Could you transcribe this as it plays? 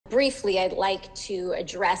briefly, I'd like to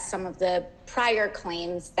address some of the prior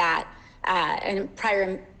claims that,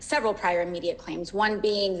 several prior immediate claims, one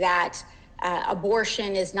being that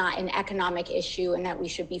abortion is not an economic issue and that we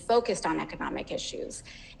should be focused on economic issues.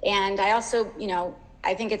 And I also,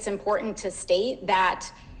 I think it's important to state that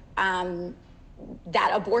that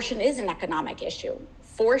abortion is an economic issue.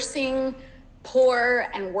 Forcing poor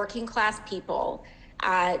and working class people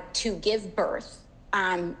to give birth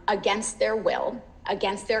against their will,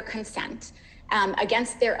 against their consent,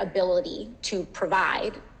 against their ability to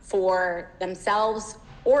provide for themselves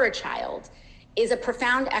or a child is a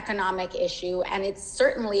profound economic issue, and it's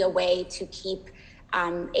certainly a way to keep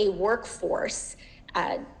a workforce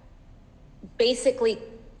basically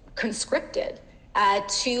conscripted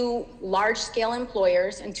to large-scale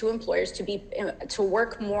employers and to employers to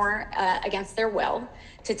work more against their will,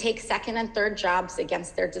 to take second and third jobs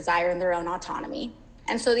against their desire and their own autonomy.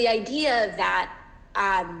 And so the idea that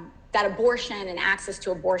that abortion and access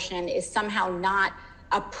to abortion is somehow not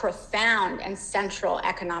a profound and central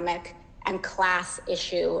economic and class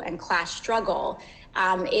issue and class struggle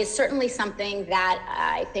is certainly something that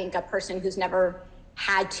I think a person who's never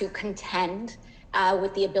had to contend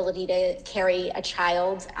with the ability to carry a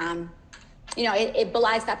child, it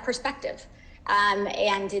belies that perspective.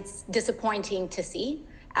 And it's disappointing to see.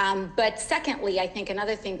 But secondly, I think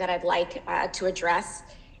another thing that I'd like to address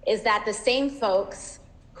is that the same folks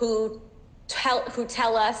who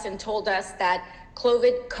tell us and told us that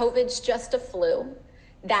COVID's just a flu,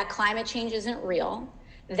 that climate change isn't real,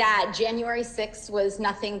 that January 6th was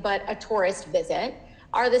nothing but a tourist visit,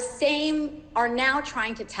 are now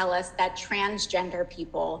trying to tell us that transgender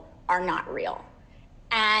people are not real.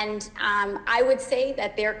 And I would say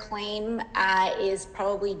that their claim is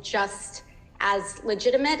probably just as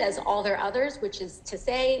legitimate as all their others, which is to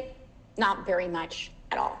say, not very much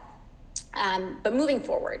at all. But moving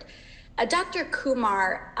forward, Dr.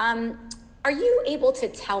 Kumar, are you able to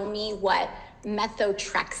tell me what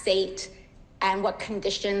methotrexate and what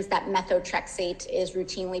conditions that methotrexate is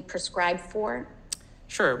routinely prescribed for?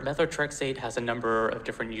 Sure. Methotrexate has a number of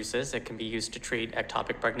different uses. It can be used to treat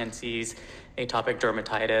ectopic pregnancies, atopic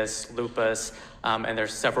dermatitis, lupus, and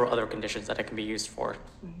there's several other conditions that it can be used for.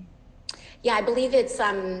 Mm-hmm. Yeah, I believe it's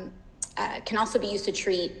can also be used to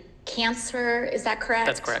treat cancer. Is that correct?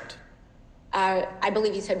 That's correct. I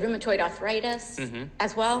believe you said rheumatoid arthritis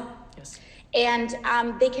as well? Yes. And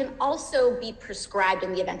they can also be prescribed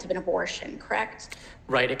in the event of an abortion, correct?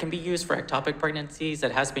 Right. It can be used for ectopic pregnancies.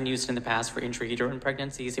 It has been used in the past for intrauterine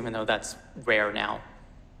pregnancies, even though that's rare now.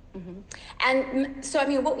 Mm-hmm. And so,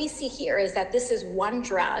 what we see here is that this is one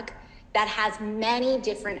drug that has many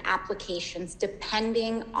different applications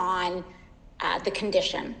depending on the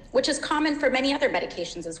condition, which is common for many other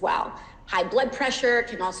medications as well. High blood pressure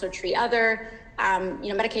can also treat other,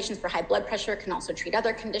 medications for high blood pressure can also treat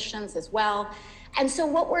other conditions as well. And so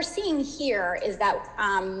what we're seeing here is that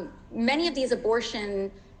many of these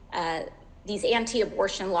these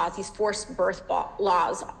anti-abortion laws, these forced birth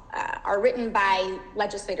laws are written by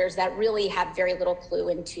legislators that really have very little clue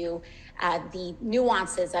into the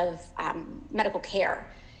nuances of medical care.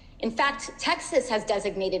 In fact, Texas has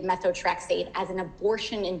designated methotrexate as an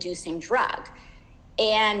abortion-inducing drug.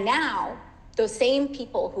 And now those same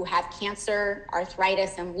people who have cancer,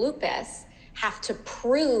 arthritis, and lupus have to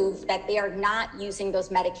prove that they are not using those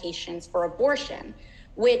medications for abortion,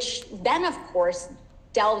 which then, of course,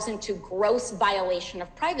 delves into gross violation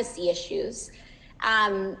of privacy issues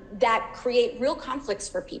that create real conflicts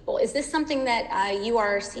for people. Is this something that you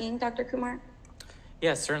are seeing, Dr. Kumar?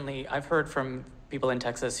 Yes, certainly. I've heard from people in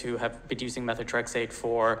Texas who have been using methotrexate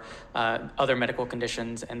for other medical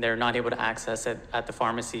conditions, and they're not able to access it at the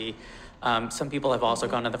pharmacy. Some people have also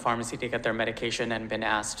gone to the pharmacy to get their medication and been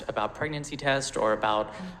asked about pregnancy test or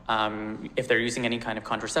about if they're using any kind of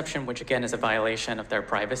contraception, which again is a violation of their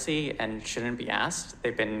privacy and shouldn't be asked.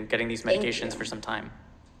 They've been getting these medications for some time.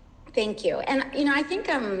 Thank you. And I think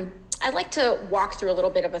I'd like to walk through a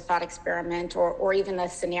little bit of a thought experiment or even a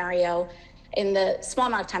scenario in the small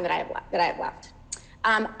amount of time that I have left.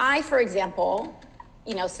 I, for example,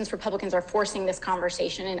 since Republicans are forcing this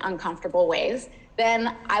conversation in uncomfortable ways,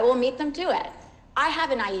 then I will meet them to it. I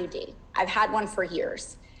have an IUD. I've had one for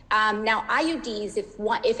years. Now, IUDs,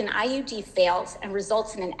 if an IUD fails and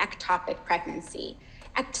results in an ectopic pregnancy,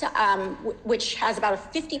 which has about a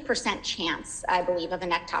 50% chance, I believe, of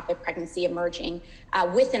an ectopic pregnancy emerging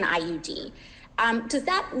with an IUD,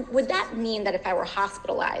 would that mean that if I were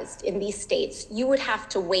hospitalized in these states, you would have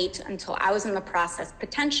to wait until I was in the process,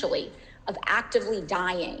 potentially, of actively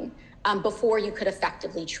dying before you could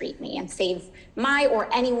effectively treat me and save my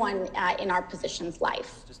or anyone in our position's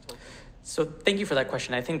life? So thank you for that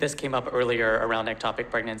question. I think this came up earlier around ectopic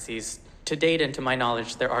pregnancies. To date, and to my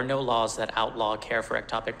knowledge, there are no laws that outlaw care for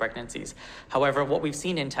ectopic pregnancies. However, what we've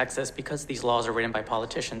seen in Texas, because these laws are written by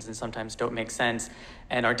politicians and sometimes don't make sense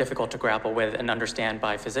and are difficult to grapple with and understand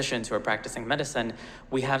by physicians who are practicing medicine,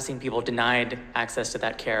 we have seen people denied access to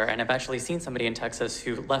that care. And I've actually seen somebody in Texas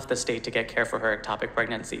who left the state to get care for her ectopic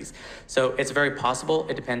pregnancies. So it's very possible.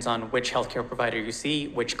 It depends on which healthcare provider you see,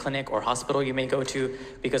 which clinic or hospital you may go to,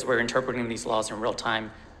 because we're interpreting these laws in real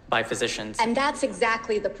time by physicians. And that's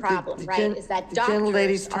exactly the problem, right? Is that doctors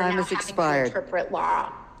gentlelady's are time now has having expired. to interpret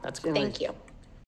law. That's great. Thank you.